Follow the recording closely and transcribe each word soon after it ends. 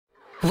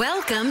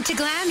Welcome to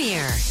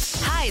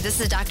Glamier. Hi,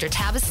 this is Dr.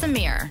 Tabitha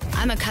Mir.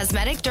 I'm a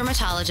cosmetic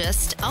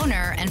dermatologist,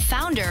 owner, and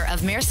founder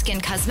of Mir Skin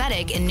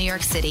Cosmetic in New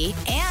York City,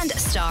 and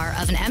star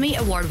of an Emmy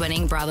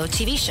Award-winning Bravo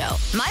TV show.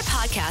 My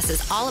podcast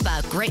is all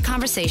about great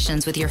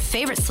conversations with your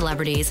favorite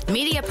celebrities,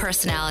 media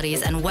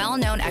personalities, and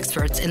well-known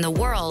experts in the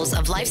worlds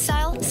of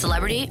lifestyle,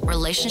 celebrity,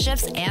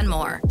 relationships, and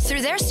more.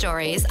 Through their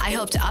stories, I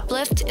hope to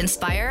uplift,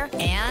 inspire,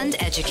 and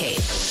educate.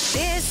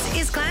 This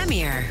is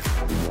Glamier.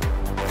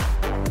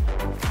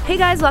 Hey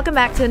guys, welcome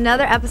back to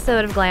another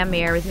episode of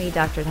Glamier with me,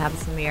 Dr.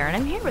 Tabitha Mir, and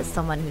I'm here with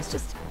someone who's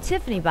just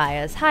Tiffany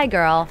Bias. Hi,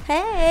 girl.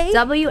 Hey.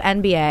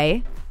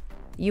 WNBA.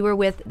 You were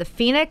with the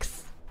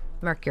Phoenix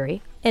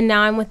Mercury. And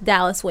now I'm with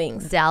Dallas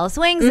Wings. Dallas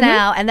Wings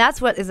now, and that's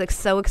what is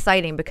so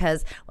exciting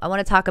because I want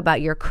to talk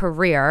about your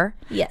career.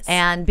 Yes.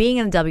 And being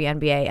in the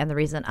WNBA, and the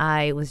reason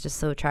I was just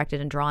so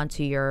attracted and drawn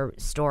to your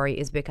story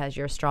is because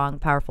you're a strong,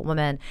 powerful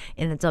woman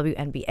in the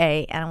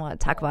WNBA, and I want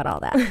to talk about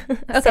all that.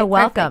 Okay, so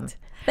welcome. perfect.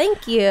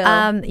 Thank you.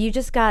 You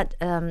just got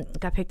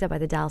picked up by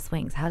the Dallas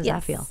Wings. How does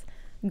that feel?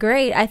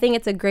 Great. I think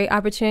it's a great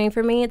opportunity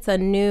for me. It's a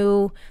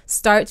new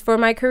start for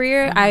my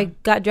career. I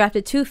got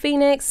drafted to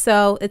Phoenix,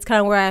 so it's kind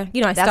of where I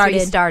started. That's where you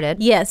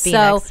started. Yes.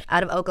 Phoenix, so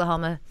out of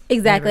Oklahoma.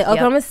 Exactly,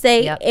 Oklahoma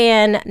State. Yep.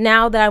 And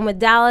now that I'm with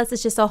Dallas,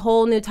 it's just a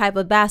whole new type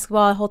of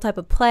basketball, a whole type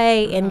of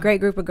play, and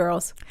great group of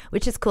girls.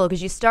 Which is cool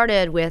because you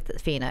started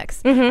with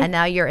Phoenix, and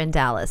now you're in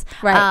Dallas.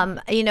 Right.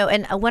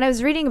 And when I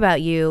was reading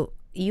about you,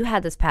 you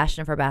had this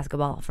passion for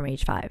basketball from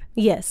age 5.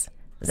 Yes.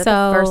 Was that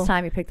the first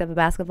time you picked up a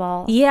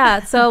basketball?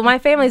 Yeah. So my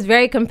family's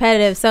very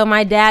competitive. So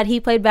my dad,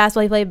 he played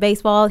basketball, he played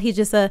baseball. He's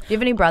just a... Do you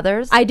have any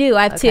brothers? I do.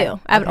 I have two.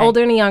 I have an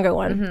older and a younger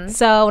one.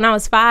 So when I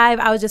was 5,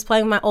 I was just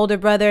playing with my older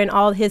brother and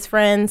all his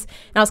friends.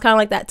 And I was kind of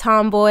like that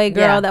tomboy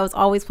girl that was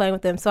always playing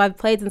with them. So I've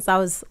played since I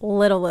was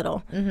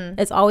little.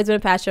 It's always been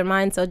a passion of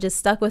mine. So it just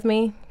stuck with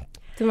me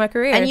through my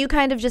career. And you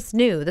kind of just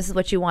knew this is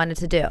what you wanted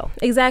to do.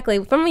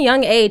 Exactly. From a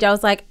young age, I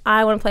was like,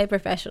 I want to play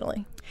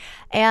professionally.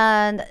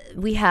 And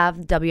we have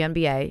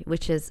WNBA,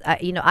 which is,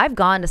 I've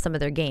gone to some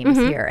of their games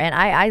here, and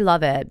I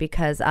love it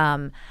because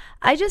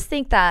I just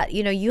think that,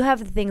 you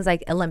have things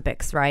like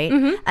Olympics, right?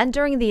 And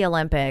during the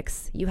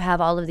Olympics, you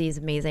have all of these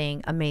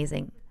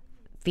amazing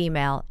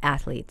female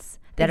athletes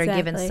that are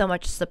given so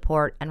much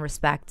support and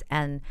respect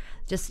and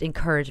just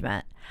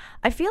encouragement.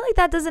 I feel like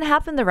that doesn't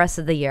happen the rest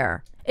of the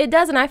year. It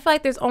doesn't. I feel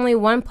like there's only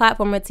one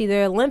platform. It's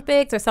either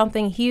Olympics or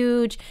something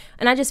huge.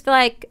 And I just feel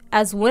like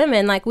as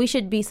women, like we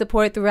should be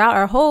supported throughout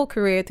our whole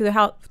career,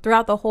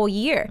 throughout the whole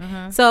year.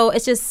 So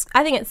it's just,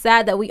 I think it's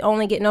sad that we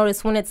only get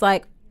noticed when it's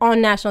like on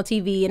national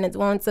TV and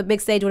when it's a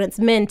big stage, when it's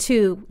men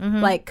too,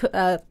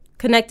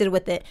 connected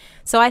with it.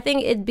 So I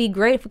think it'd be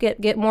great if we could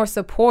get more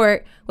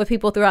support with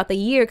people throughout the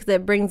year because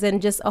it brings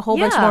in just a whole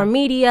bunch more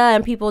media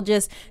and people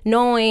just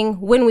knowing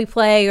when we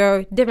play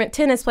or different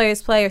tennis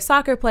players play or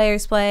soccer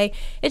players play.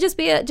 It'd just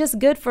be just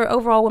good for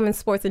overall women's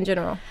sports in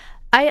general.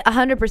 I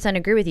 100%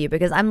 agree with you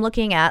because I'm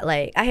looking at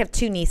I have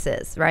 2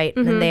 nieces, right?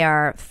 And they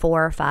are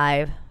 4 or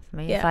 5.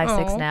 Maybe 5,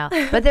 6 now,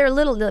 but they're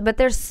little, but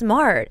they're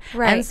smart.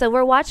 Right. And so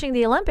we're watching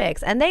the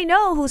Olympics and they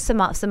know who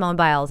Simone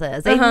Biles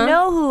is. They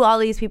know who all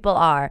these people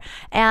are.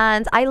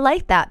 And I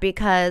like that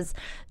because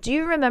do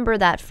you remember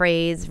that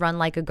phrase, run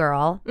like a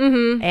girl,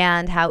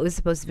 and how it was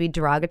supposed to be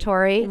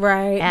derogatory?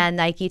 Right. And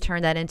Nike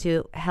turned that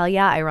into, hell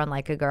yeah, I run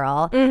like a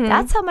girl.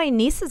 That's how my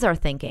nieces are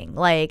thinking.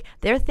 Like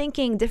they're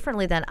thinking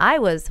differently than I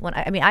was when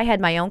I had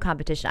my own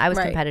competition. I was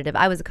competitive.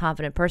 I was a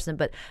confident person,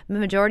 but the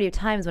majority of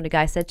times when a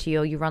guy said to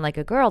you, you run like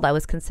a girl, that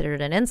was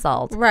considered an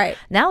insult. Right.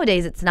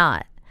 Nowadays it's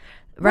not.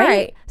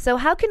 Right. So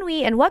how can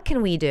we and what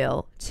can we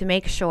do to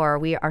make sure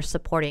we are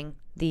supporting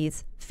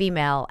these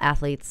female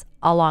athletes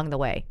along the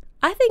way?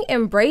 I think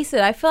embrace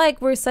it. I feel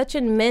like we're such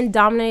in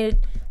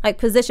men-dominated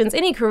positions.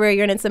 Any career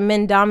you're in, it's a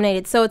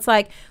men-dominated. So it's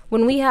like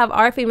when we have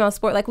our female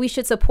sport, we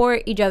should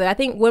support each other. I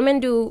think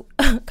women do.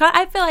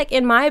 I feel like,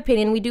 in my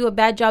opinion, we do a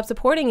bad job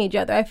supporting each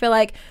other. I feel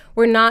like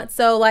we're not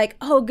so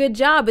oh, good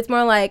job. It's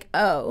more it's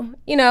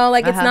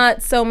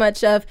not so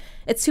much of.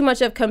 It's too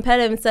much of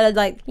competitive instead of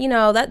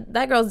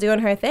that girl's doing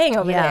her thing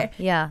over there.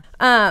 Yeah.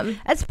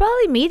 It's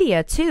probably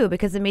media too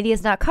because the media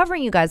is not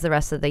covering you guys the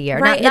rest of the year.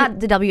 Right. Not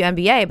the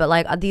WNBA,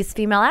 but these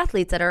female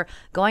athletes that are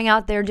going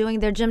out there doing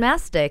their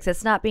gymnastics.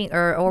 It's not being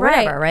or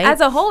whatever, right? As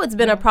a whole, it's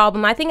been a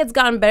problem. I think it's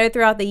gotten better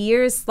throughout the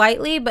years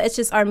slightly, but it's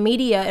just our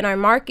media and our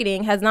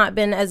marketing has not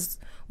been as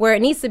where it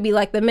needs to be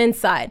like the men's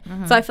side.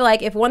 So I feel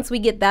like if once we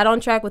get that on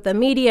track with the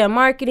media and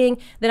marketing,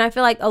 then I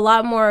feel like a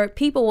lot more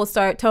people will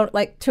start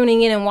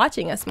tuning in and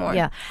watching us more.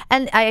 Yeah,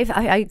 and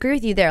I agree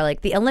with you there.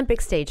 Like the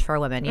Olympic stage for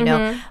women, you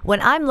know,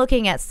 when I'm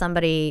looking at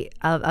somebody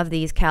of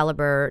these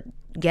caliber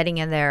getting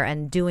in there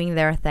and doing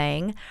their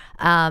thing,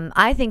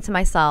 I think to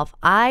myself,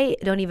 I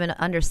don't even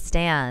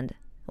understand.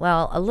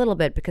 Well, a little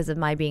bit because of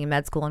my being in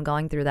med school and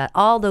going through that,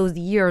 all those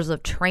years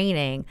of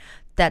training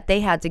that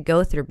they had to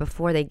go through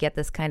before they get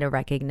this kind of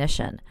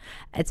recognition.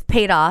 It's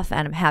paid off,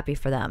 and I'm happy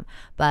for them,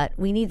 but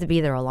we need to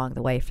be there along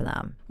the way for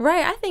them.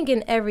 Right. I think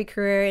in every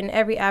career, in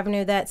every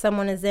avenue that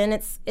someone is in,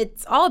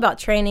 it's all about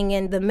training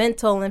and the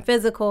mental and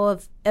physical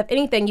of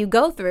anything you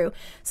go through.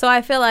 So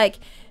I feel like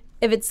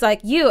if it's like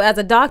you as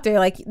a doctor,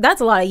 like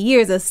that's a lot of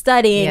years of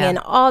studying and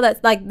all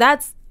that, like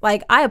that's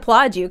like, I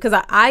applaud you because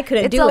I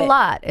couldn't do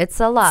it.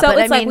 It's a lot. So but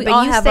it's I like mean, we but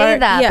all you have say our,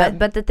 that,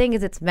 but the thing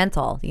is, it's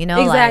mental. You know,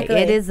 exactly.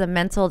 Like it is a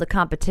mental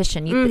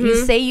competition. You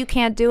say you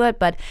can't do it,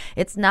 but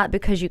it's not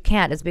because you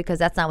can't. It's because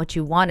that's not what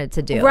you wanted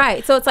to do.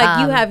 Right. So it's like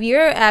you have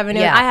your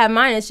avenue, yeah. I have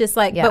mine. It's just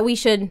like, but we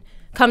should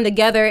come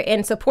together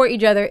and support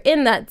each other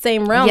in that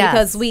same realm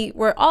because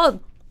we're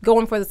all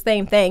going for the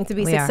same thing to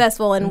be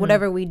successful in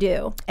whatever we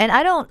do. And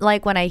I don't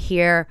like when I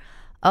hear,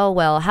 oh,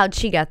 well, how'd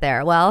she get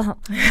there? Well,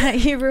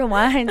 you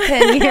rewind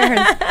 10 years.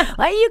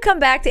 Why don't you come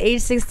back to age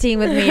 16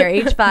 with me or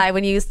age 5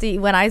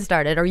 when I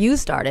started or you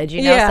started,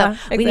 you know? Yeah,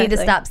 so we need to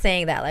stop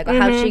saying that. Like,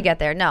 how'd she get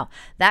there? No,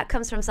 that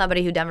comes from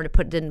somebody who never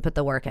didn't put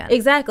the work in.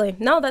 Exactly.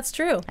 No, that's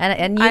true.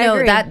 And you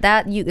know,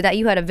 that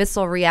you had a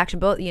visceral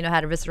reaction, both, you know,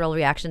 had a visceral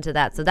reaction to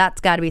that. So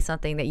that's got to be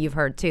something that you've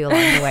heard too along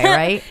the way,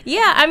 right?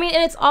 Yeah. I mean,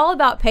 and it's all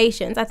about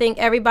patience. I think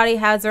everybody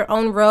has their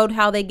own road,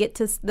 how they get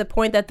to the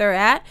point that they're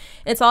at.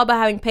 It's all about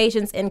having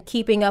patience and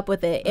keeping up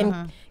with it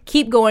and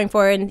keep going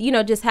for it, and you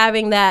know, just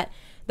having that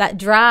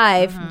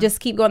drive, just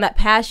keep going, that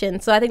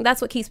passion. So I think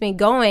that's what keeps me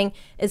going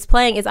is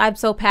I'm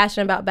so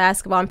passionate about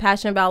basketball. I'm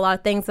passionate about a lot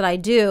of things that I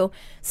do.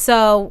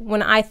 So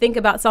when I think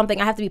about something,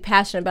 I have to be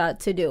passionate about it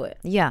to do it.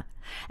 Yeah.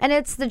 And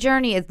it's the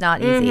journey is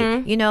not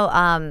easy. You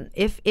know,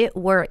 if it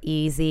were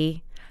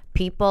easy,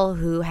 people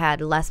who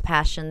had less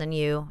passion than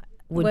you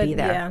would be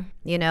there. Yeah.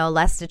 You know,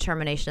 less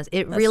determination.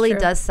 It That's really true.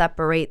 does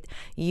separate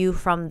you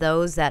from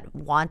those that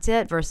want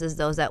it versus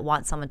those that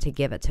want someone to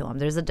give it to them.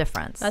 There's a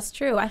difference. That's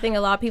true. I think a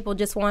lot of people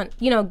just want,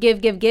 you know,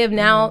 give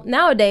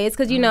nowadays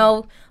because, you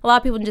know, a lot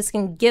of people just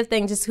can give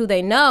things just who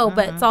they know,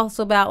 but it's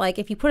also about like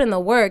if you put in the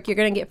work, you're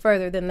going to get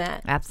further than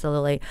that.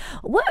 Absolutely.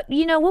 What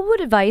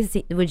advice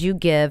would you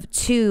give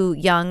to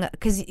young,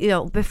 because, you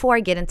know, before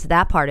I get into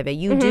that part of it,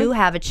 you do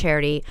have a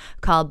charity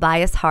called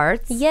Bias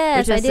Hearts.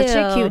 Yes, which is I such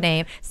a do. cute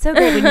name. So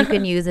great when you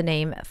can use a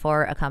name for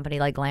a company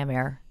like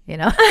Glamir, you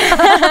know.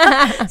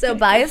 So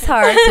Bias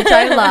Hearts, which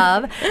I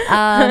love.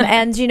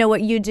 And you know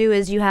what you do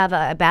is you have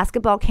a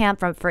basketball camp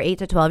for 8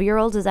 to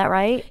 12-year-olds. Is that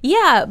right?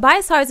 Yeah,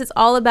 Bias Hearts is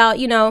all about,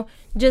 you know,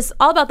 just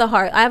all about the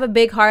heart. I have a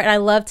big heart and I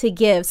love to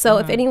give. So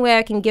if any way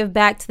I can give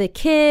back to the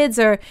kids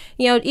or,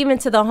 you know, even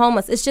to the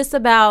homeless, it's just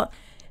about,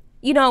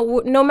 you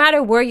know, no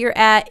matter where you're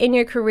at in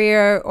your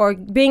career or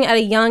being at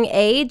a young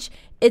age,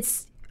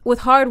 it's with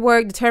hard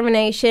work,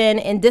 determination,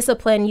 and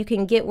discipline, you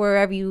can get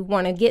wherever you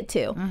want to get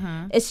to.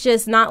 It's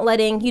just not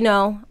letting, you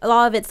know, a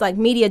lot of it's like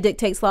media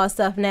dictates a lot of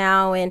stuff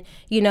now and,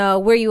 you know,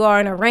 where you are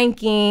in a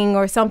ranking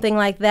or something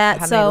like that.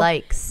 How many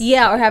likes.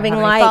 Yeah, or having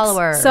likes.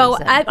 Followers. So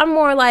I'm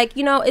more like,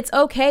 you know, it's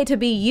okay to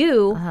be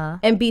you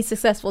and be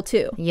successful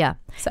too. Yeah.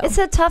 So. It's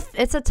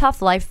a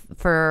tough life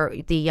for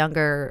the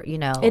younger, you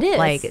know, it is.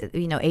 like,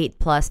 you know, 8+,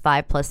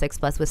 5+,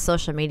 6+ with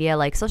social media.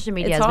 Like social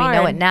media It's as we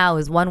know hard. it now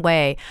is one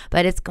way,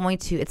 but it's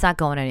not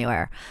going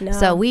anywhere. No.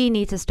 So we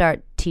need to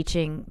start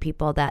teaching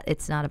people that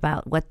it's not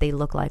about what they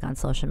look like on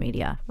social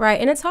media.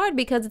 Right. And it's hard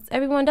because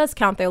everyone does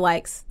count their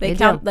likes. They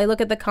look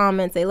at the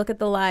comments, they look at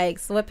the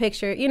likes, what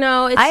picture, you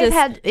know, I've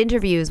had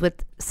interviews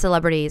with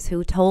celebrities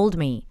who told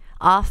me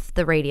off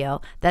the radio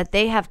that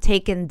they have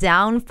taken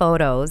down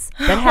photos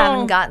that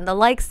haven't gotten the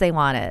likes they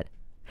wanted.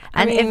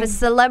 And if a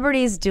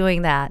celebrity's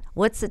doing that,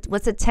 what's a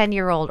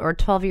 10-year-old or a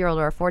 12-year-old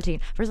or a 14?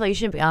 First of all, you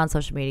shouldn't be on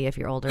social media if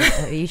you're older.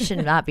 You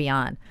should not be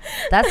on.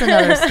 That's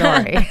another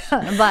story.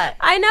 But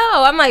I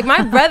know. I'm like,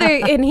 my brother,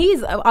 and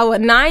he's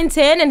 9,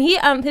 10, and he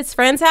his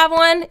friends have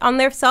one on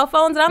their cell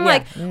phones, and I'm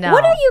like,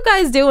 what are you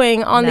guys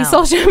doing on these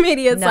social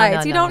media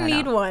sites? You don't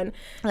need one.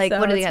 Like, so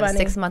what do they have? A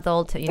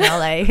 6-month-old, you know,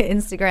 like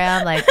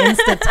Instagram, like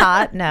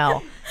Insta-tot?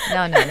 No.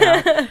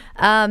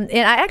 And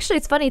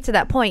it's funny to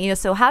that point, you know,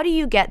 so how do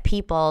you get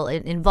people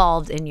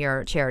involved in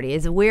your charity?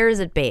 Where is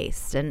it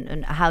based?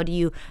 And how do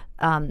you,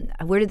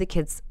 where do the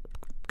kids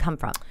come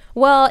from?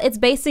 Well, it's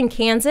based in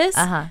Kansas.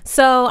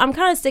 So I'm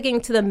kind of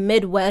sticking to the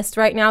Midwest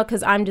right now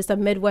because I'm just a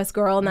Midwest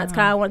girl and that's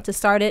kind of I want to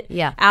start it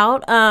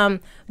out.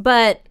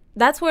 But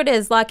that's where it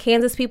is. A lot of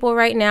Kansas people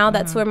right now.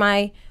 That's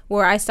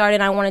where I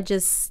started. I want to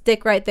just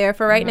stick right there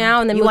for right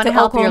now, and then move to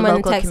Oklahoma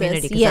and Texas.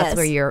 Community, yes, that's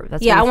where you're.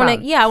 That's I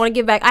want to. Yeah, I want to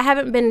give back. I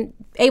haven't been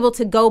able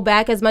to go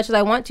back as much as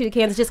I want to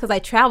Kansas just because I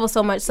travel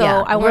so much.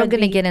 So we're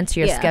going to get into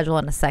your schedule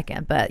in a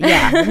second, but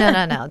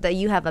no. That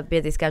you have a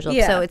busy schedule.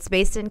 So it's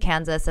based in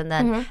Kansas, and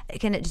then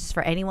can it just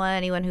for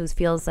anyone who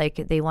feels like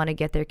they want to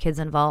get their kids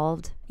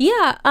involved?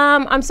 Yeah,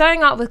 I'm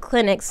starting out with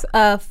clinics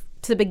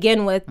to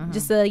begin with,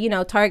 just to, you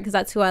know, target, because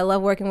that's who I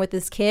love working with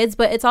is kids.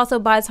 But it's also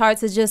Bias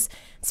Hearts is just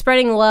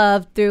spreading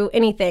love through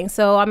anything.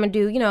 So I'm going to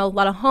do, you know, a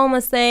lot of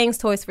homeless things,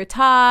 Toys for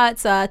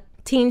Tots,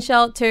 teen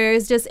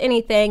shelters, just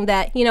anything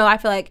that, you know, I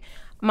feel like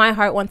my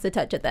heart wants to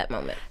touch at that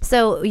moment.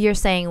 So you're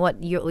saying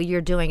what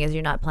you're doing is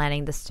you're not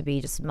planning this to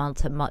be just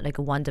like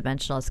a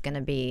one-dimensional. It's going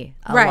to be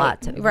a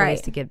lot of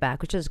ways to give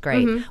back, which is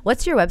great.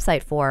 What's your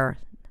website for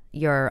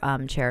your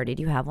charity?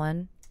 Do you have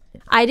one?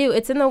 I do.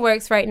 It's in the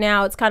works right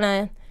now. It's kind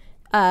of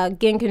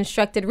getting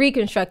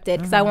reconstructed,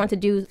 because I want to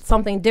do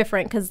something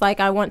different, because like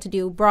I want to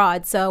do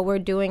broad. So we're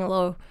doing a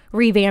little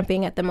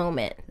revamping at the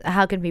moment.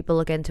 How can people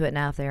look into it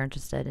now if they're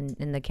interested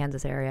in the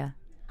Kansas area?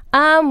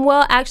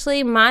 Well,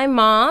 actually, my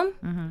mom,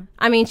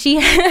 I mean,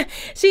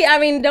 I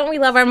mean, don't we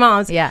love our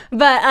moms? Yeah.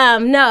 But,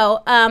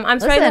 no, I'm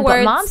spreading the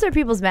word. Moms are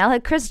people's man.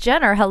 Like Kris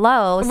Jenner,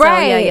 hello. So,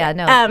 right.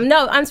 No.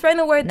 No, I'm spreading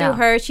the word through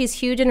her. She's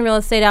huge in real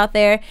estate out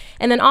there.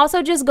 And then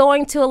also just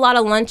going to a lot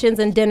of luncheons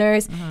and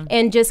dinners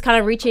and just kind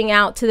of reaching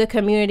out to the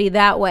community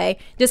that way.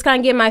 Just kind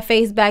of getting my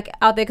face back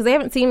out there, because they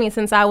haven't seen me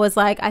since I was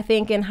like, I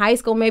think in high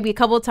school, maybe a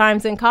couple of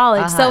times in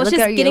college. So it's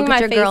just getting my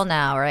face. Look at your girl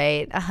now,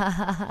 right?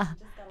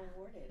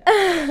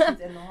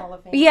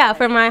 Yeah,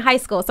 for my high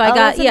school. So I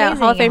got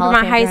Hall of Fame for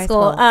my high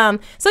school.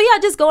 So yeah,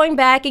 just going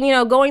back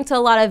and going to a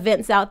lot of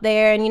events out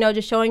there, and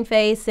just showing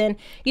face and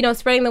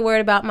spreading the word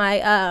about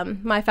my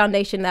my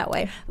foundation that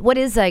way. What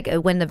is, like,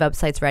 when the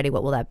website's ready,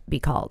 what will that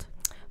be called?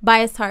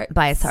 Biased Hearts.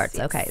 Biased Hearts.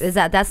 Yes. Okay.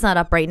 That's not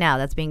up right now.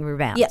 That's being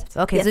revamped. Yes.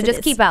 Okay. Yes, so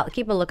just keep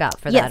a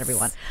lookout for that,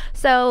 everyone.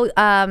 So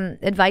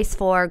advice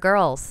for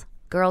girls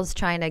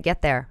trying to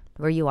get there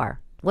where you are.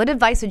 What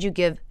advice would you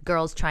give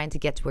girls trying to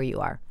get to where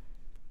you are?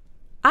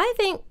 I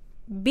think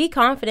be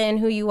confident in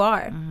who you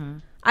are.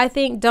 I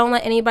think don't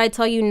let anybody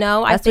tell you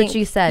no. That's what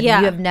you said. Yeah.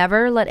 You have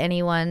never let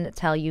anyone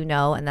tell you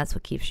no, and that's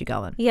what keeps you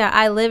going. Yeah,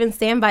 I live and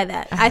stand by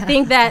that. I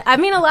think that, I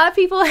mean, a lot of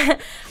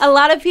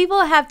people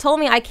have told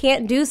me I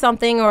can't do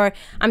something, or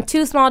I'm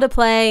too small to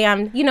play.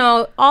 I'm,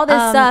 all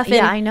this stuff.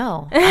 Yeah, I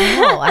know.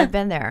 I've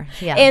been there.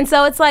 Yeah. And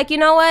so it's like, you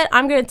know what?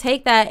 I'm going to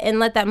take that and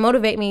let that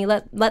motivate me.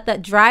 Let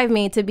that drive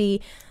me to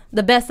be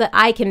the best that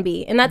I can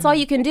be. And that's all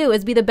you can do,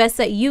 is be the best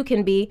that you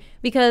can be,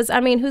 because I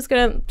mean, who's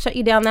going to shut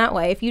you down that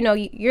way? If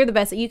you're the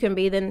best that you can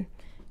be, then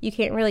you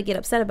can't really get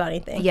upset about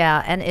anything.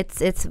 Yeah, and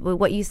it's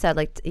what you said,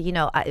 like,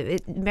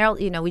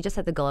 Meryl, we just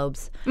had the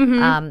Globes.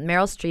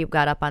 Meryl Streep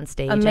got up on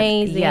stage.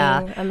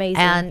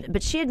 Amazing.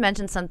 But she had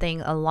mentioned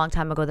something a long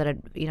time ago that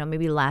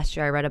maybe last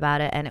year I read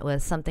about it, and it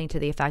was something to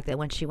the effect that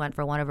when she went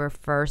for one of her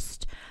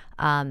first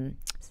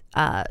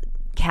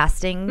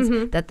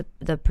castings, that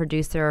the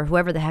producer, or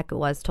whoever the heck it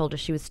was, told her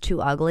she was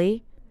too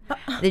ugly.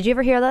 Did you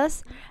ever hear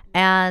this?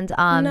 And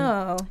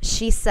no.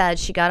 She said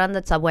she got on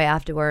the subway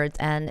afterwards,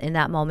 and in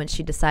that moment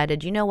she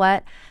decided, you know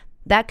what?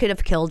 That could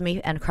have killed me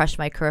and crushed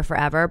my career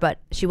forever, but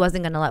she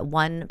wasn't going to let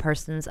one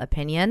person's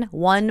opinion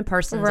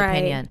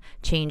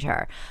change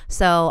her.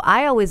 So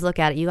I always look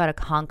at it, you got to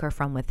conquer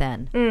from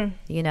within, and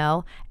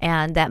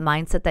that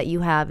mindset that you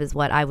have is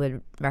what I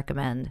would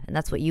recommend. And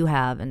that's what you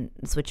have, and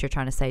that's what you're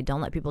trying to say. Don't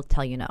let people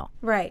tell you no.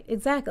 Right,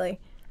 exactly.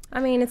 I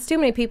mean, it's too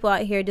many people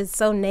out here just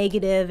so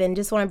negative and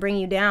just want to bring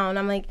you down.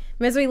 I'm like,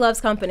 misery loves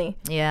company.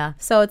 Yeah.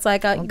 So it's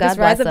like, just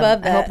rise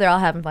above that. I hope they're all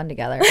having fun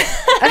together.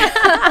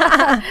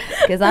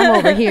 Because I'm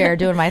over here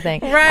doing my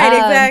thing. Right,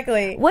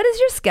 exactly. What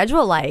is your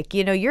schedule like?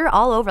 You're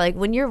all over. Like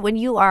when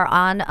you are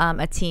on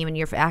a team and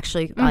you're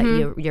actually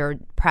you're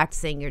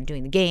practicing, you're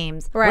doing the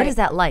games. Right. What is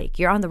that like?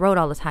 You're on the road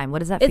all the time. What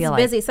does that feel like?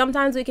 It's busy.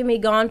 Sometimes we can be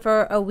gone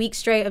for a week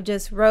straight of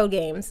just road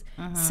games.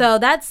 So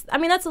that's a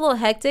little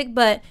hectic,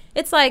 but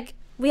it's like,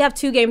 we have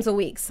 2 games a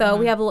week, so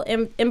we have a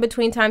little in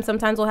between time.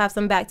 Sometimes we'll have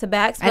some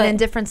back-to-backs. And in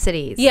different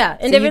cities. Yeah,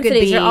 in different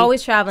cities. You're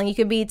always traveling. You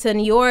could be to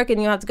New York, and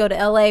you have to go to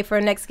LA for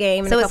a next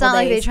game. So it's not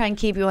like they try and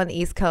keep you on the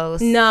East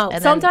Coast. No,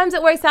 sometimes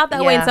it works out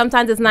that way, and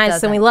sometimes it's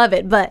nice, and we love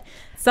it. But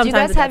sometimes, do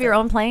you guys have your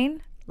own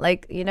plane?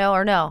 Like,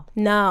 or no?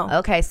 No.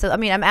 Okay, so I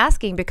mean, I'm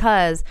asking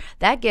because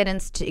that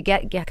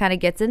kind of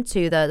gets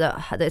into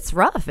the it's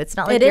rough. It's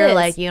not like you're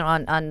like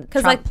on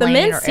because like the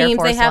men's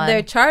teams, they have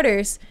their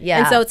charters,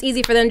 and so it's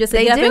easy for them just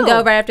to get up and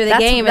go right after the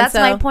game. That's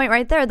my point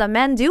right there. The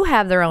men do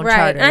have their own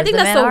charters. And I think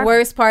that's the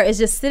worst part is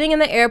just sitting in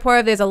the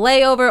airport. If there's a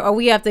layover, or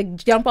we have to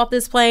jump off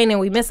this plane and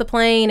we miss a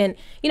plane, and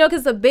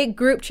because it's a big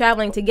group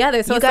traveling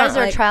together. So you guys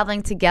are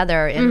traveling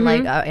together in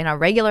in a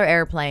regular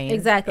airplane,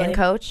 exactly, in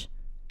coach.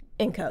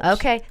 In coach.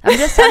 Okay, I'm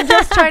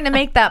just trying to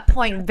make that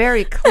point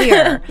very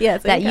clear.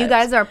 Yes, that you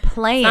guys are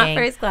playing. It's not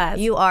first class.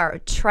 You are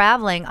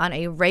traveling on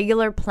a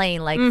regular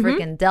plane, like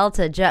freaking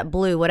Delta,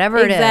 JetBlue, whatever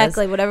it is.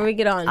 Exactly, whatever we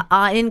get on.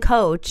 In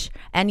coach,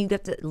 and you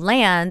get to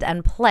land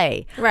and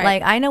play. Right.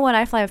 Like I know when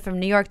I fly from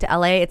New York to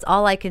LA, it's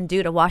all I can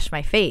do to wash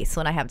my face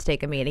when I have to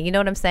take a meeting. You know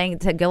what I'm saying?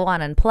 To go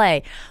on and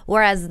play.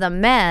 Whereas the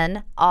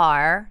men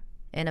are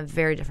in a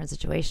very different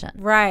situation.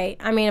 Right.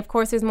 I mean, of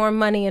course, there's more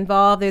money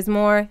involved. There's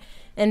more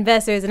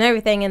investors and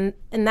everything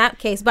in that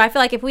case, but I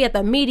feel like if we had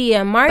the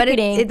media and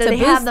marketing, they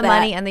have the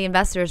money and the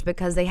investors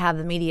because they have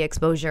the media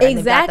exposure and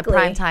they've got the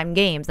primetime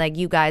games like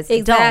you guys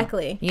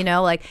don't.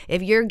 Like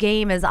if your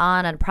game is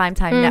on a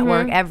primetime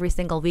network every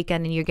single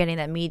weekend and you're getting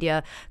that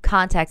media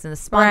context and the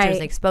sponsors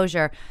and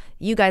exposure,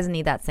 you guys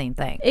need that same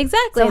thing.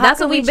 Exactly. So that's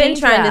what we've been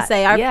trying to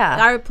say.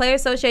 Our player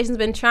association's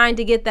been trying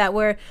to get that,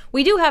 where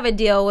we do have a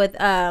deal with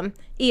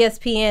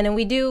ESPN, and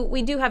we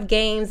do have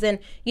games, and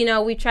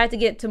we tried to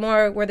get to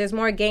more where there's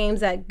more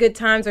games at good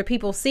times where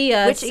people see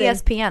us. Which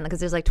ESPN? Because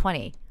there's like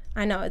 20.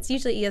 I know, it's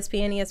usually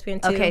ESPN,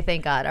 ESPN2. Okay,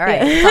 thank God. All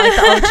right. It's not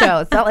like the Ocho.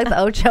 It's not like the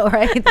Ocho,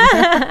 right?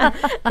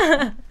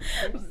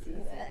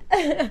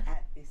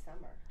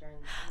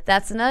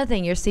 That's another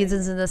thing. Your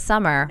season's in the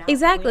summer.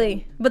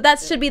 Exactly. But that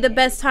should be the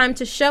best time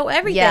to show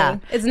everything. Yeah.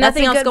 It's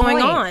nothing else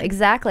going on.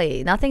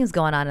 Exactly. Nothing's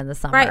going on in the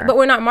summer. Right. But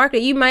we're not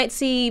marketing. You might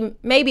see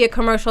maybe a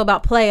commercial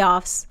about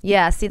playoffs.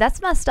 Yeah. See,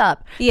 that's messed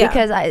up. Yeah.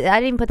 Because I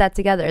didn't put that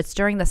together. It's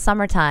during the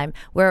summertime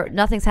where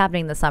nothing's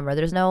happening in the summer.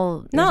 There's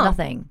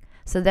nothing.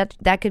 So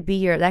that could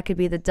be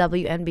the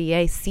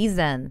WNBA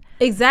season.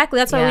 Exactly.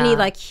 That's why we need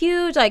like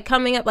huge, like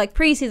coming up like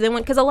preseason,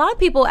 because a lot of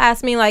people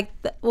ask me like,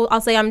 well,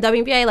 I'll say I'm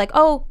WNBA, like,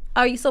 oh,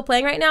 are you still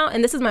playing right now?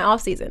 And this is my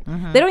off season.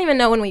 Mm-hmm. They don't even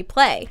know when we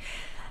play.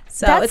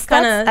 So it's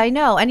kind of, I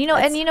know. And you know,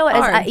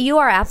 you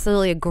are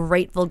absolutely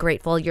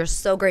grateful. You're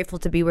so grateful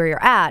to be where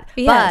you're at.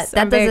 Yes, but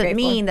that doesn't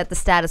mean that the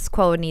status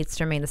quo needs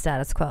to remain the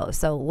status quo.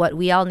 So what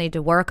we all need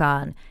to work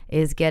on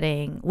is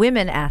getting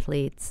women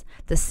athletes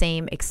the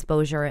same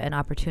exposure and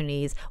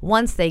opportunities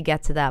once they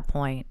get to that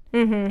point,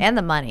 and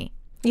the money.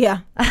 Yeah,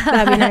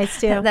 that'd be nice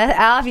too. That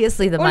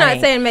obviously the money. We're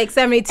not saying make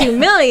 $72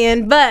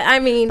 million, but I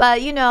mean,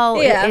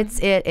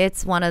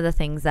 it's one of the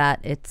things that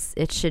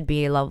it should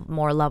be a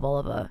more level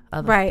of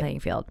a playing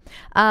field.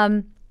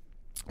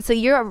 So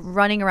you're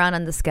running around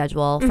on the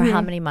schedule for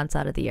how many months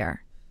out of the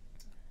year?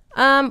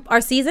 Our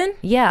season?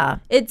 Yeah,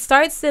 it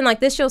starts in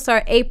this year will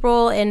start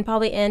April and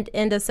probably end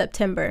of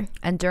September.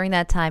 And during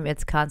that time,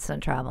 it's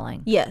constant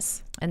traveling.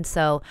 Yes, and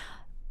so.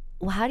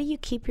 Well, how do you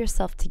keep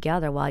yourself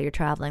together while you're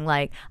traveling?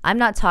 Like, I'm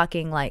not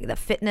talking like the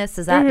fitness.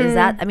 Is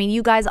that? I mean,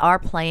 you guys are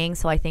playing,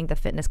 so I think the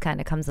fitness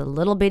kind of comes a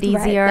little bit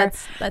easier.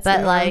 Right. That's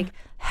but like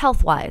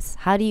health wise,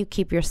 how do you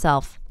keep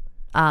yourself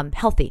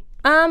healthy?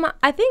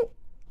 I think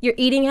your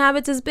eating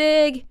habits is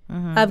big.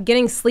 Of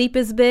getting sleep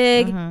is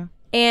big,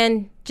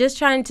 and just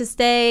trying to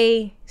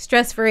stay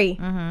stress free.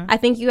 I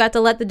think you have to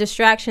let the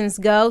distractions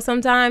go.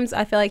 Sometimes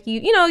I feel like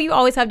you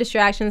always have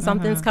distractions.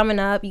 Something's coming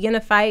up. You're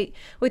gonna fight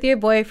with your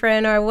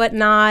boyfriend or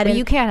whatnot. But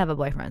you can't have a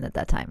boyfriend at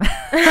that time.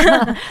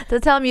 So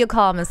tell him you'll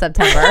call him in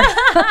September.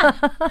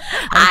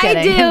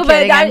 I do,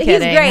 but he's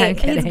great.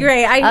 He's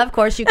great. Of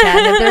course you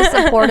can. If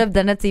they're supportive,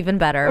 then it's even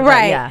better.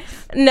 Right. Yeah.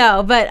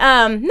 No, but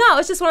no,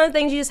 it's just one of the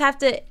things you just have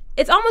to.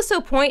 It's almost to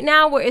a point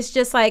now where it's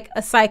just like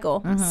a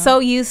cycle. So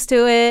used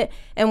to it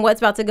and what's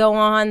about to go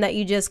on that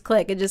you just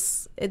click. It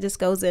just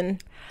goes in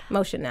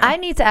motion now. I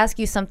need to ask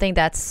you something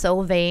that's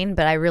so vain,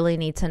 but I really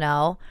need to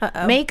know.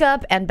 Uh-oh.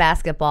 Makeup and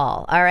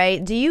basketball. All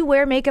right. Do you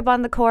wear makeup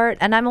on the court?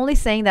 And I'm only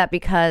saying that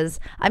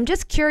because I'm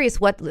just curious.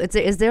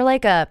 Is there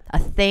like a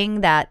thing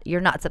that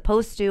you're not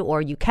supposed to,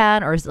 or you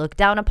can, or is looked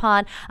down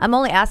upon? I'm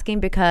only asking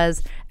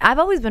because I've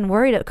always been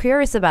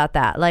curious about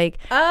that. Like,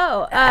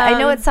 I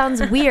know it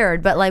sounds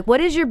weird, but like,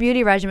 what is your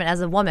beauty regimen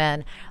as a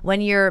woman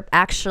when you're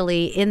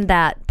actually in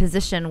that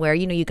position where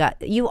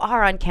you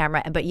are on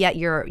camera, but yet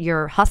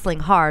you're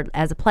hustling hard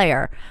as a player?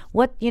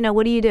 What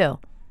do you do?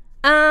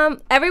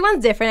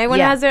 Everyone's different. Everyone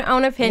has their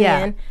own opinion.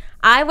 Yeah.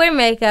 I wear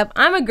makeup.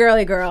 I'm a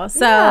girly girl.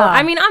 So,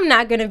 I mean, I'm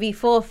not going to be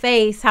full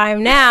face how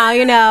I'm now,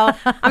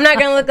 I'm not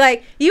going to look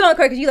like you on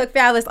court because you look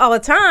fabulous all the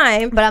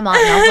time. But I'm also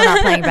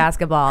not playing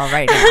basketball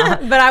right now.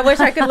 But I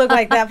wish I could look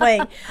like that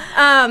playing.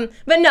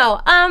 But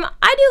no,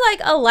 I do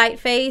like a light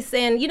face,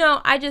 and,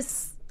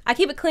 I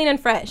keep it clean and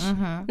fresh.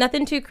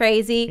 Nothing too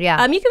crazy.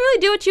 Yeah. You can really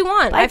do what you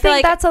want. I feel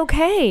like that's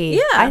okay.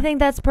 Yeah. I think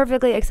that's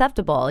perfectly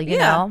acceptable, you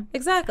know?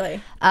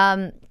 Exactly.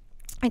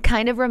 It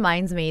kind of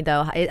reminds me,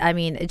 though.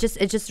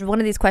 It's just one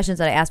of these questions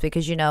that I ask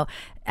because,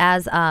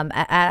 as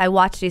I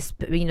watch these,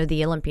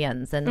 the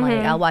Olympians, and like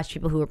I'll watch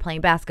people who are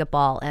playing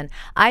basketball, and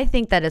I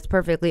think that it's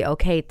perfectly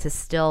okay to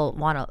still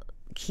want to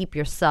keep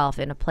yourself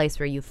in a place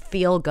where you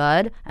feel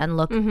good and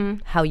look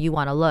how you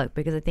want to look,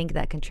 because I think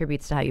that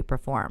contributes to how you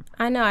perform.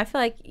 I know. I feel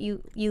like you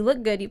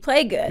look good, you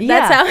play good.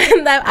 Yeah.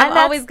 That's how I'm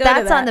always good at that.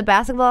 That's on the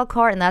basketball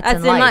court, and that's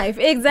in life.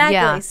 Exactly.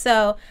 Yeah.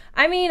 So,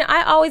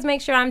 I always make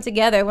sure I'm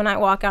together when I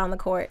walk out on the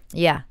court.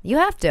 Yeah, you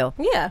have to.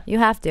 Yeah. You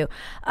have to.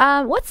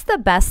 What's the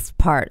best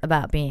part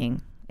about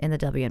being in the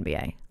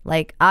WNBA?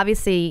 Like,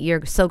 obviously,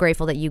 you're so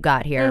grateful that you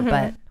got here,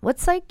 but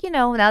what's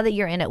now that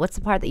you're in it, what's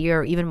the part that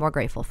you're even more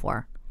grateful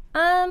for?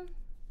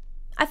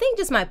 I think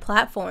just my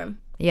platform.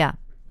 Yeah.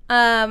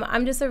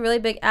 I'm just a really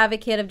big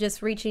advocate of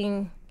just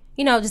reaching,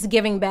 just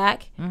giving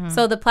back.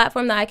 So the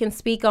platform that I can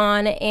speak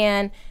on,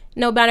 and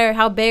no matter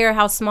how big or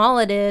how small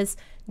it is,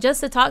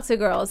 just to talk to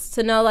girls,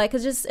 to know,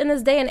 because just in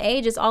this day and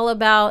age, it's all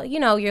about,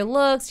 your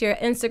looks, your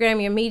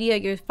Instagram, your media,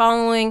 your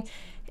following,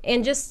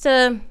 and just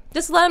let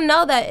them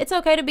know that it's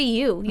okay to be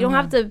you. You don't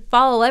have to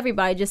follow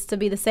everybody just to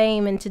be the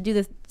same and to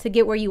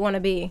get where you want to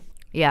be.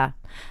 Yeah.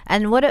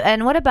 And what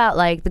about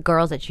like the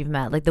girls that you've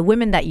met, like the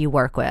women that you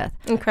work with?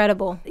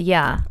 Incredible.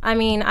 Yeah.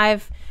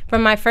 I've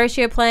from my first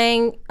year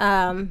playing,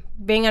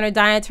 being under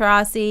Diana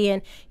Taurasi,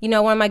 and, you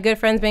know, one of my good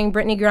friends being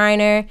Brittany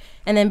Griner,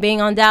 and then being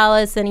on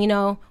Dallas, and, you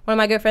know, one of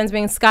my good friends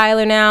being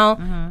Skylar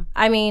now.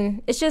 I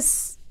mean,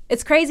 it's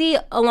crazy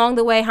along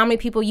the way how many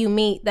people you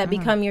meet that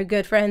become your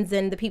good friends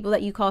and the people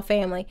that you call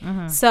family.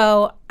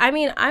 So, I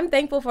mean, I'm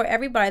thankful for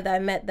everybody that I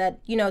met that,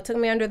 you know, took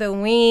me under their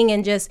wing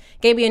and just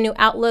gave me a new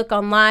outlook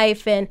on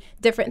life and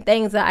different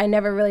things that I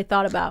never really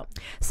thought about.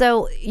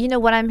 So, you know,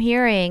 what I'm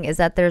hearing is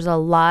that there's a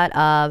lot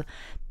of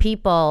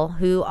people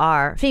who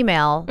are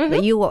female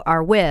that you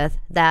are with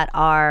that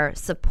are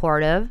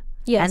supportive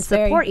and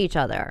support each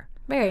other.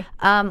 Very.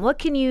 What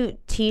can you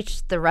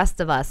teach the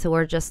rest of us who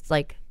are just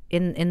like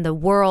in the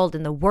world,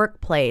 in the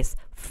workplace,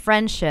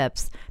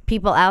 friendships,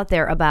 people out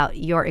there about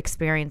your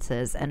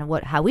experiences and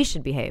how we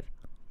should behave?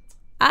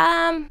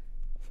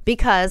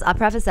 Because I'll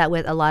preface that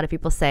with a lot of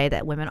people say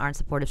that women aren't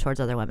supportive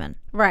towards other women.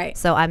 Right.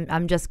 So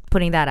I'm just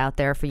putting that out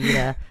there for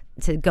you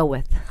to go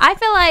with. I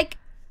feel like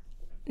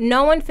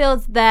no one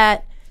feels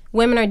that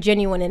women are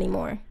genuine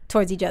anymore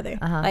towards each other.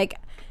 Like,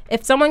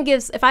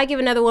 if I give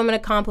another woman a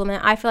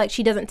compliment, I feel like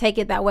she doesn't take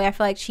it that way. I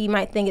feel like she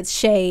might think it's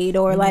shade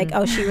or like,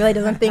 oh, she really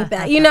doesn't think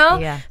that, you know?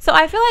 Yeah. So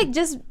I feel like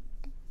just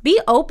be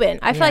open.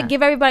 I feel like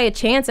give everybody a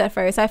chance at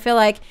first. I feel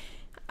like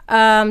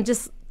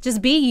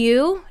just be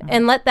you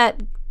and let that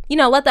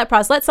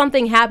process, let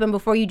something happen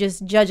before you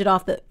just judge it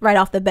right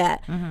off the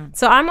bat.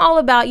 So I'm all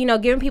about, you know,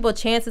 giving people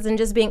chances and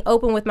just being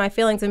open with my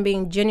feelings and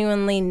being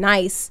genuinely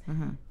nice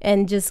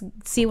and just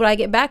see what I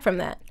get back from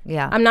that.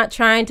 Yeah. I'm not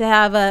trying to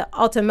have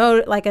what am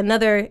I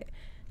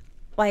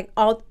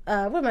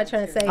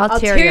trying to say?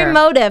 Ulterior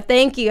motive.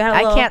 Thank you.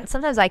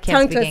 Sometimes I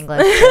can't speak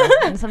English.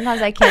 And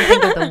sometimes I can't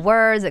think of the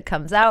words. It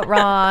comes out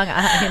wrong,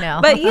 you know.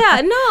 But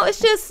yeah, no, it's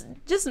just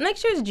make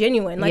sure it's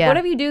genuine. Like,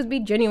 whatever you do is be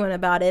genuine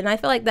about it. And I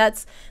feel like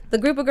that's the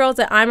group of girls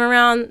that I'm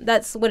around.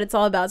 That's what it's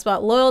all about. It's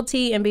about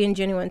loyalty and being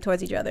genuine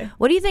towards each other.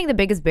 What do you think the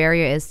biggest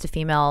barrier is to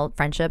female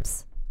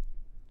friendships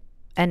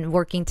and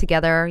working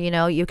together? You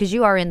know, because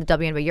you are in the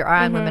WNBA, you're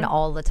around women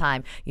all the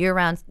time. You're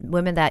around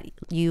women that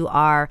you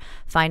are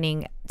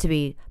finding to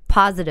be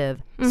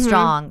positive,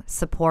 strong,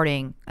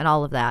 supporting, and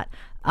all of that.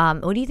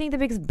 What do you think the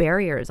biggest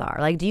barriers are?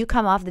 Like, do you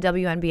come off the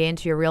WNBA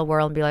into your real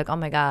world and be like, oh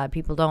my God,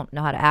 people don't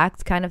know how to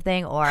act kind of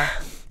thing? Or,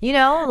 you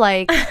know,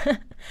 like, I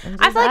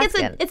feel like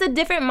it's a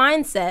different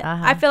mindset.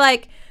 I feel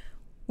like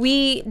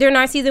during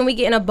our season, we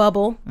get in a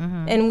bubble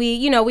and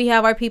we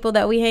have our people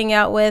that we hang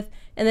out with.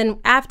 And then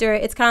after,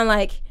 it's kind of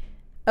like,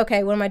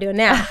 okay, what am I doing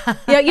now?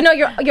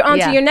 You're on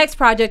to your next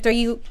project, or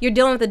you're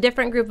dealing with a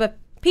different group of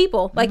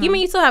people. Like,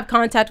 you still have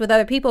contact with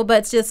other people, but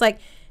it's just like,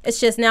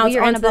 now it's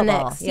on to the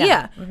next.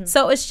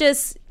 So it's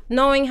just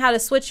knowing how to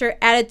switch your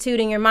attitude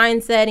and your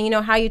mindset and, you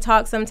know, how you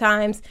talk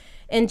sometimes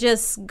and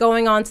just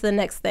going on to the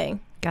next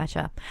thing.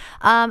 Gotcha.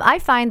 I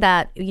find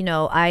that, you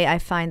know, I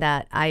find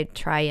that I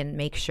try and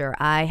make sure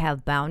I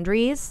have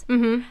boundaries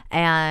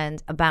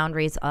and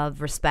boundaries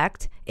of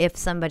respect. If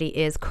somebody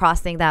is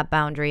crossing that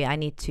boundary, I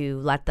need to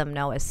let them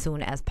know as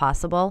soon as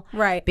possible.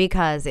 Right.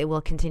 Because it will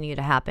continue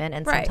to happen.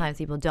 And sometimes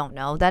people don't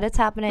know that it's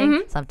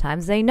happening.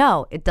 Sometimes they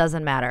know. It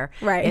doesn't matter.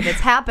 Right. If it's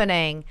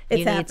happening,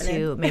 you need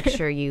to make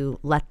sure you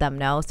let them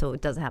know so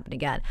it doesn't happen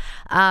again.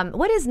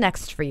 What is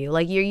next for you?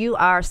 Like, you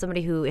are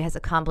somebody who has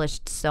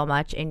accomplished so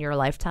much in your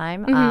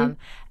lifetime.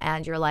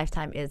 And your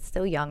lifetime is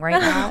still young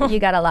right now. You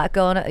got a lot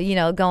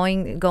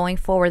going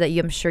forward that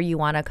I'm sure you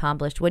want to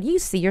accomplish. What do you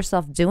see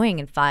yourself doing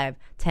in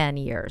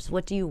 5-10 years?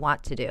 What do you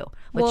want to do?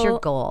 What's your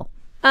goal?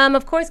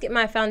 Of course, get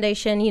my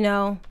foundation, you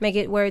know, make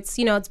it where it's,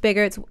 you know, it's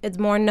bigger, it's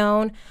more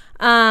known.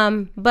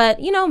 But,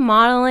 you know,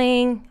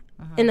 modeling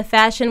in the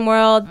fashion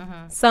world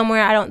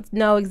somewhere. I don't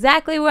know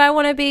exactly where I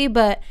want to be,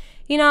 but,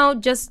 you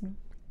know,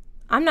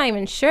 I'm not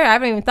even sure. I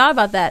haven't even thought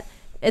about that.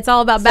 It's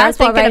all about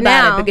basketball right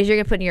now. It because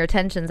you're putting your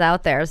attentions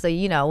out there. So,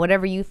 you know,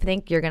 whatever you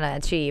think you're going to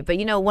achieve. But,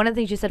 you know, one of the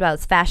things you said about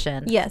is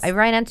fashion. Yes. I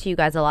ran into you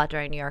guys a lot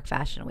during New York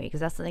Fashion Week. Is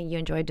that something you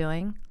enjoy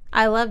doing?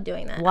 I love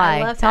doing that. Why?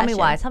 I love Tell fashion. me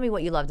why. Tell me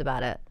what you loved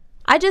about it.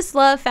 I just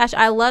love fashion.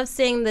 I love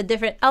seeing the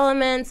different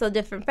elements, the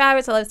different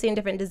fabrics. I love seeing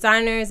different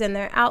designers and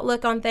their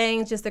outlook on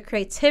things, just the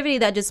creativity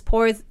that just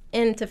pours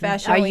into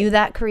fashion. Are you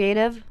that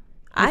creative?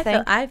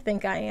 I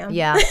think I am.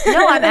 Yeah.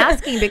 No, I'm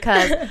asking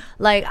because,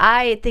 like,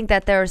 I think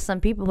that there are some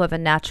people who have a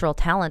natural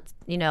talent.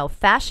 You know,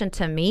 fashion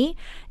to me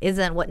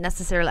isn't what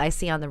necessarily I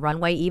see on the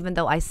runway, even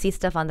though I see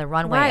stuff on the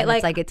runway and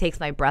it's like it takes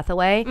my breath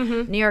away.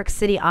 New York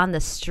City on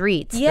the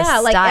streets, yeah,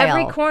 the like style.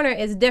 every corner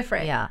is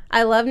different. Yeah.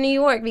 I love New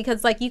York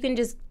because, like, you can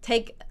just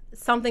take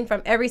something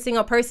from every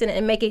single person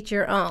and make it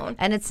your own.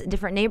 And it's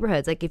different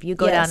neighborhoods. Like, if you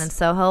go down in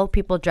Soho,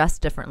 people dress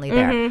differently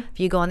there. If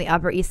you go on the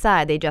Upper East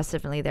Side, they dress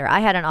differently there. I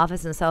had an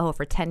office in Soho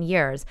for 10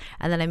 years,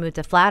 and then I moved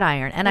to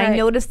Flatiron, and I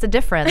noticed the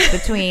difference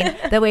between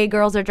the way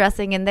girls are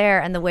dressing in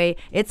there and the way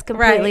it's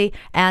completely,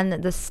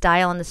 and the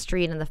style on the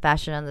street and the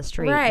fashion on the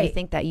street. You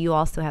think that you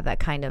also have that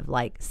kind of,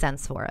 like,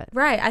 sense for it.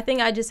 Right. I think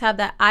I just have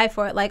that eye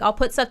for it. Like, I'll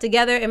put stuff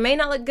together. It may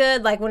not look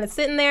good, like, when it's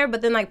sitting there,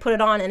 but then, like, put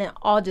it on and it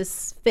all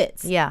just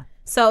fits. Yeah.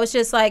 So it's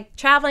just like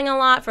traveling a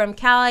lot from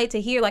Cali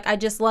to here. Like I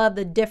just love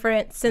the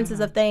different senses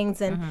of things.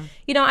 And,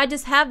 you know, I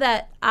just have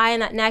that eye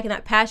and that knack and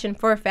that passion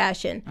for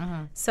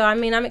fashion. So, I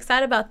mean, I'm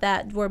excited about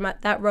that, where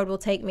that road will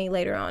take me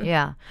later on.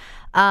 Yeah.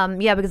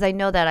 Yeah, because I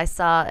know that I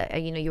saw,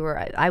 you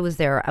know, I was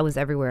there, I was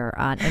everywhere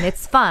and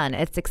it's fun,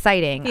 it's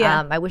exciting.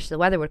 Yeah. I wish the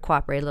weather would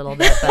cooperate a little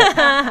bit,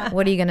 but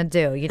what are you going to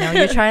do? You know,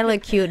 you're trying to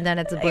look cute and then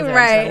it's a blizzard.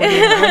 Right.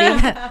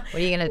 So what are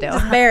you going to do?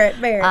 Just bear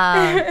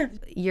it.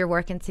 You're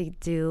working to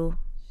do...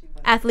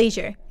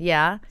 Athleisure.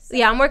 Yeah.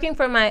 Yeah, I'm working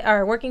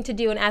to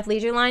do an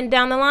athleisure line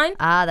down the line.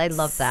 I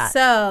love that.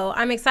 So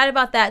I'm excited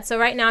about that. So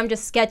right now I'm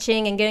just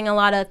sketching and getting a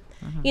lot of,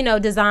 you know,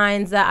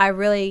 designs that I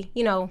really,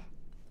 you know,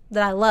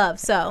 that I love.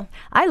 So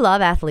I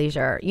love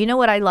athleisure. You know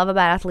what I love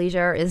about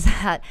athleisure is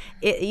that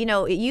it, you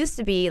know, it used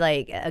to be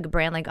like a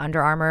brand like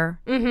Under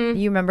Armour.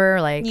 You remember,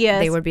 like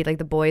they would be like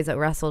the boys that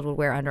wrestled would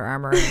wear Under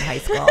Armour in high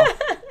school,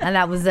 and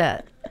that was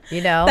it.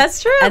 You know,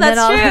 that's true. And that's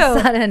then all true. of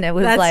a sudden it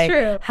was that's like,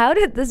 true. how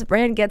did this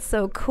brand get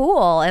so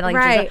cool? And like,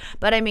 right.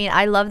 But I mean,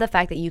 I love the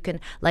fact that you can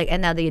like,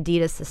 and now the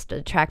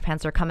Adidas track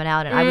pants are coming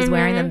out, and I was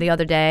wearing them the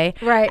other day,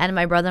 right? And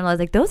my brother-in-law was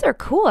like, "Those are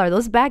cool. Are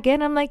those back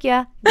in?" I'm like,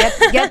 "Yeah,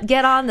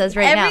 get on this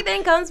right now."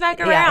 Everything comes back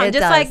around, yeah,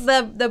 just does.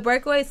 like the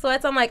breakaway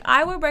sweats. I'm like,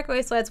 I wore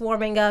breakaway sweats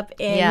warming up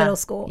in middle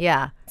school.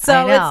 Yeah.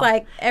 So it's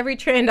like every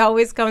trend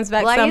always comes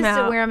back somehow. I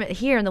used to wear them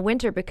here in the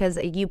winter because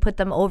you put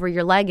them over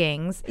your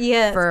leggings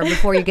for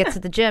before you get to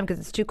the gym because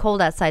it's too cold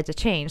outside to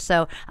change.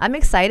 So I'm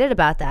excited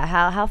about that.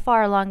 How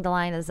far along the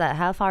line is that?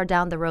 How far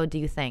down the road do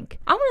you think?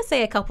 I want to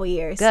say a couple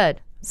years.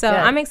 Good. So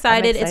I'm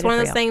excited. It's one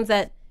of those things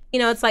that, you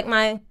know, it's like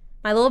my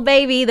little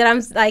baby that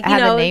I'm like, you know.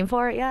 Have a name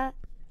for it yet?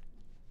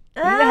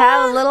 You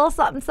have a little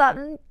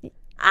something?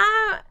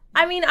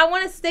 I mean, I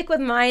want to stick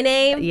with my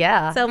name.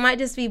 Yeah. So it might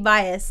just be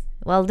Bias.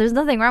 Well, there's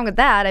nothing wrong with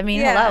that. I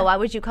mean, hello, why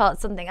would you call it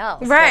something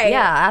else? Right. But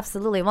yeah,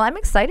 absolutely. Well, I'm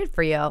excited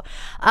for you.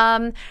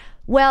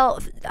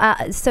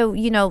 So,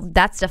 you know,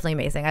 that's definitely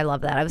amazing. I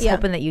love that. I was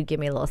hoping that you'd give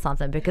me a little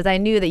something because I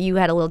knew that you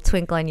had a little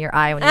twinkle in your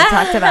eye when you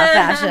talked about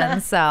fashion.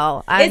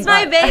 So it's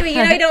my baby. You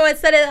know, you don't want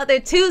to set it out there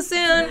too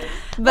soon.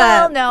 But,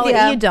 well,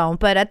 no, you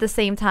don't. But at the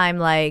same time,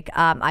 like,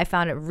 I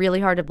found it really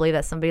hard to believe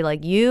that somebody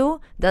like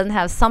you doesn't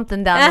have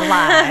something down the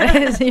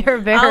line. You're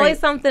very always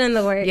something in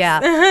the works.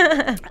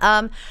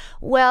 Yeah.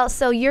 Well,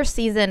 so your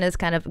season is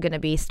kind of going to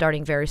be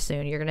starting very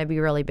soon. You're going to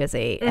be really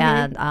busy,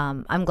 and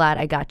I'm glad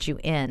I got you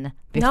in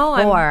before. No,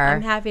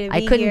 I'm happy to be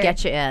I couldn't here.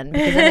 get you in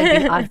because then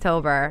it'd be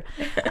October.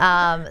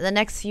 The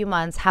next few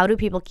months, how do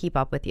people keep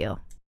up with you?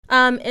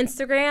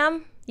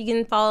 Instagram. You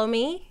can follow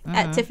me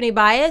at Tiffany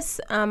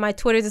Bias. My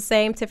Twitter's the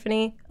same,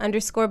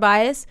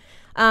 Tiffany_Bias.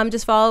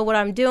 Just follow what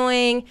I'm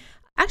doing.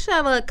 Actually, I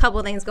have a couple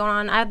of things going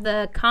on. I have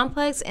the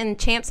Complex and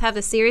Champs have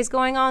the series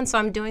going on, so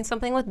I'm doing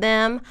something with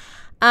them.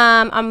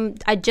 I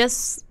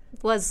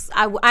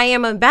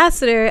am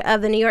ambassador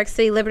of the New York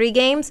City Liberty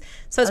Games,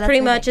 so it's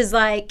pretty much is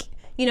like,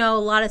 you know, a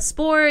lot of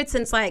sports,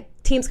 and it's like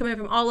teams coming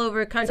from all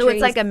over countries. So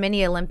it's like a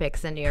mini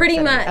Olympics in New York Pretty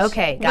City. much.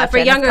 Okay, gotcha. But for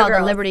younger girls. girls.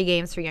 The Liberty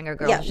Games for younger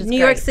girls. Yeah, which is New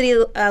York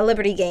City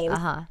Liberty Games.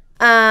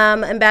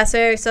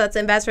 Ambassador, so it's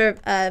ambassador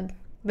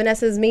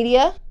Vanessa's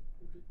Media.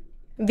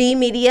 V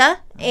Media,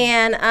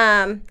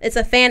 and it's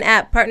a fan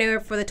app partner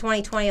for the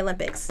 2020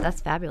 Olympics.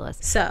 That's fabulous.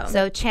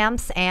 So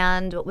Champs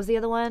and what was the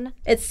other one?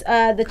 It's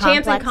the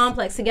Champs and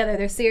Complex together,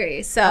 their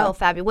series. So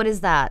fabulous. What is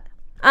that?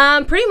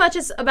 Pretty much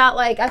it's about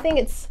like, I think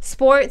it's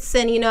sports,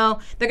 and you know,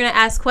 they're gonna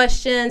ask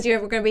questions. We're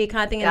gonna be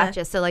kind of thinking.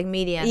 Gotcha. So like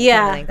media. And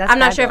yeah. That's I'm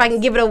not sure if I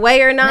can give it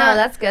away or not. No,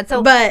 that's good.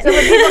 So but when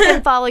people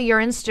can follow your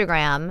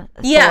Instagram.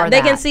 Yeah,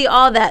 they can see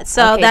all that.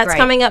 So okay, that's great.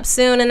 coming up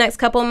soon in the next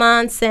couple of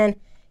months, and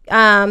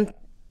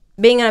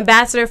being an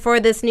ambassador for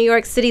this New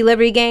York City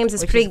Liberty Games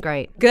is pretty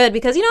great. Good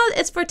because, you know,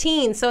 it's for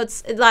teens, so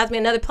it allows me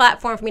another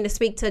platform for me to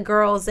speak to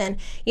girls and,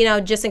 you know,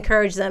 just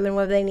encourage them in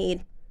what they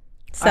need.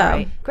 So all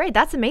right. Great,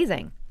 that's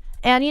amazing.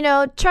 And, you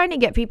know, trying to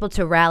get people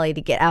to rally,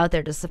 to get out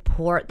there to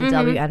support the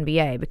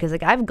WNBA, because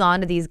like I've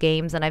gone to these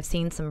games and I've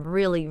seen some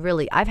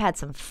really, I've had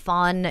some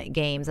fun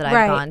games that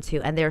I've gone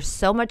to, and there's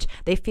so much,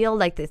 they feel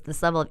like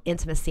this level of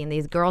intimacy, and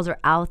these girls are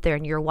out there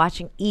and you're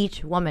watching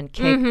each woman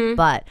kick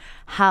butt.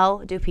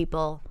 How do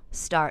people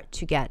start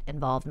to get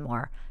involved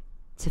more,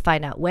 to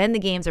find out when the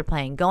games are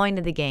playing, going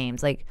to the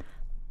games? Like,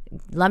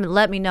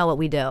 let me know what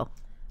we do.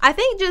 I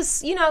think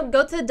just, you know,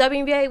 go to the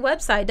WNBA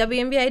website,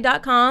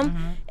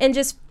 WNBA.com, and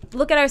just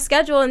look at our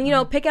schedule and, you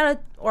know, pick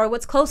out or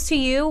what's close to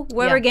you,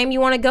 whatever game you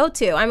want to go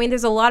to. I mean,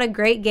 there's a lot of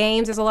great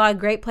games. There's a lot of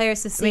great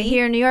players to see. I mean,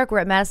 here in New York, we're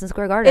at Madison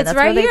Square Garden. It's That's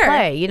right where here. they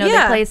play. You know,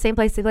 they play the same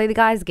place they play the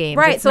guys' games.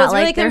 Right, so it's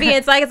really convenient.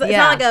 It's like it's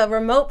not like a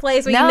remote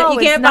place where you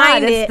can't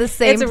find it. It's the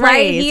same place. It's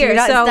right here.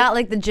 It's not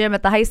like the gym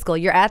at the high school.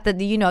 You're at the,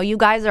 you know, you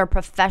guys are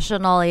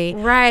professionally,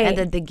 right,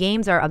 and the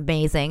games are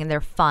amazing and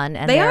they're fun.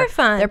 And they are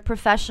fun. They're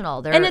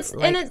professional. And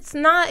it's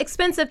not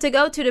expensive to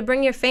go to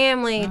bring your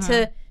family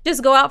to.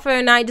 Just go out for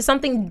a night, do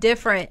something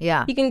different.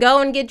 Yeah. You can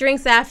go and get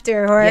drinks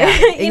after, or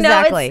you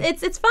know,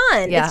 it's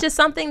fun. Yeah. It's just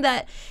something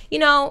that, you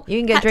know, you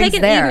can get drinks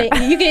there. You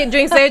can get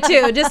drinks there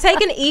too. Just take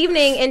an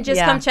evening and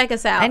just come check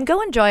us out. And go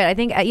enjoy it. I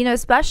think, you know,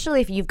 especially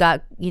if you've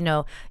got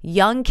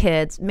young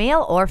kids,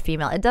 male or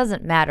female, it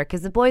doesn't matter,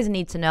 because the boys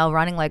need to know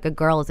running like a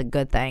girl is a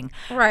good thing.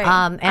 Right.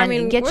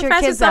 And get we're your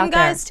friends kids with some out there.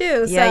 guys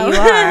too. Yeah, so. you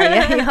are.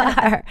 Yeah, you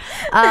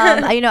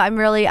are.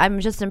 I'm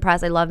just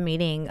impressed. I love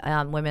meeting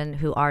women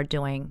who are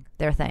doing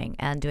their thing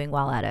and doing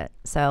well at it.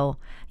 So,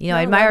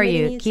 I admire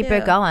you. Keep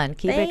it going.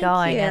 Keep it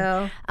going.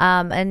 You.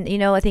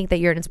 And I think that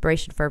you're an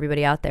inspiration for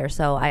everybody out there.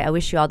 So I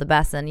wish you all the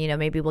best. And,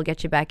 maybe we'll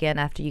get you back in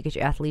after you get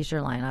your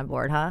athleisure line on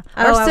board, huh?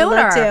 Or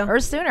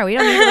sooner. We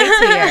don't need to wait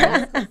 2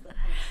 years.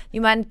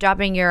 You mind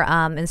dropping your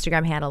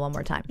Instagram handle one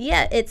more time?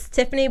 Yeah, it's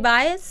Tiffany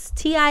Bias,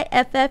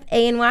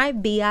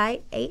 TiffanyBias.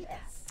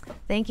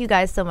 Thank you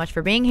guys so much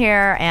for being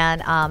here,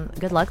 and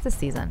good luck this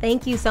season.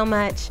 Thank you so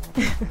much.